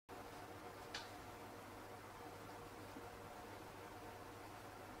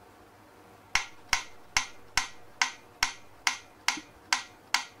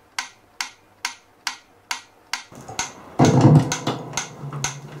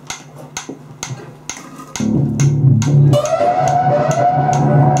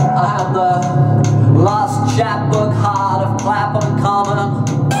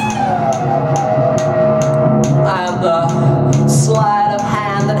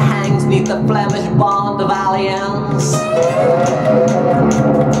party ends.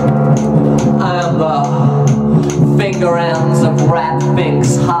 I am the finger ends of rat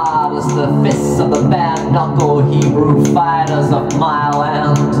finks, hard as the fists of the bare knuckle Hebrew fighters of Mile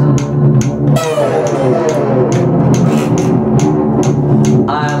End.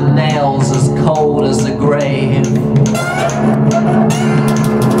 I am nails as cold as the grave,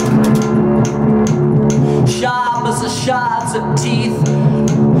 sharp as the shards of teeth,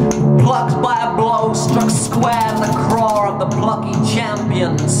 plucked by a blow struck square in the craw of the plucky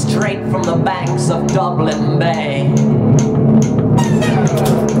champion, straight from the banks of Dublin Bay.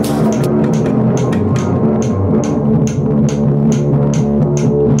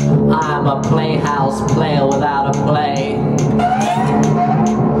 I'm a playhouse player without a play.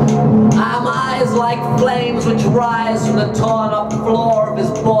 I'm eyes like flames which rise from the torn up floor of his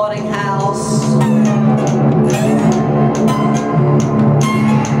boarding house.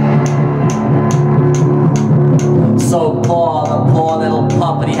 So poor, the poor little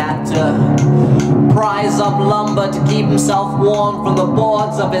puppet, he had to prise up lumber to keep himself warm from the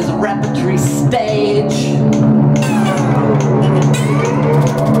boards of his repertory stage.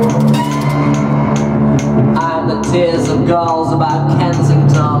 I'm the tears of girls about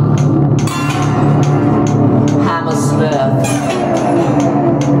Kensington, Hammersmith,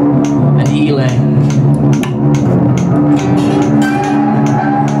 and Ealing.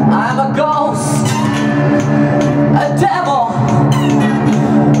 I'm a ghost, a devil,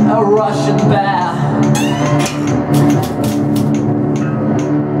 a Russian bear,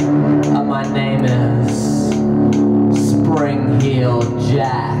 and my name is Spring Heel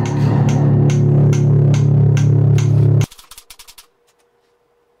Jack.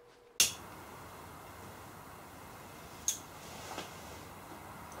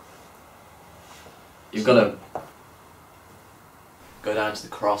 You've got to go down to the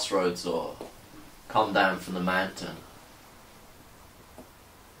crossroads or come down from the mountain.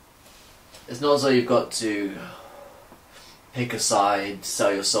 It's not as though you've got to pick a side,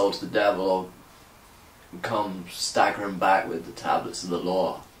 sell your soul to the devil, or come staggering back with the tablets of the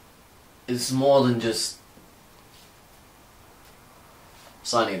law. It's more than just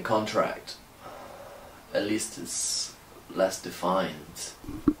signing a contract. At least it's less defined.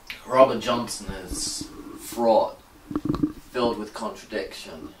 Robert Johnson is fraught, filled with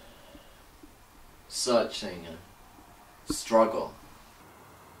contradiction, searching and struggle.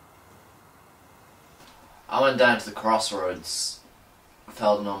 I went down to the crossroads,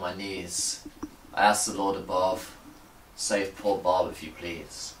 fell down on my knees. I asked the Lord above, save poor Bob if you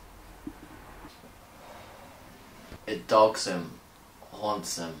please. It dogs him,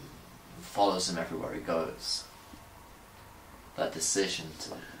 haunts him, and follows him everywhere he goes. That decision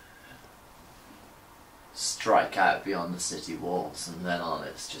to strike out beyond the city walls, and then on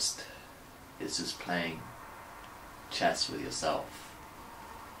it's just playing chess with yourself.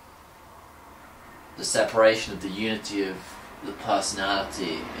 The separation of the unity of the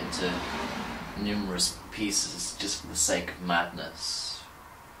personality into numerous pieces just for the sake of madness.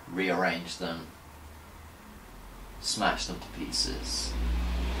 Rearrange them, smash them to pieces,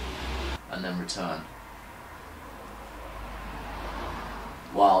 and then return.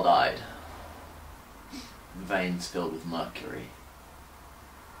 Wild-eyed, veins filled with mercury.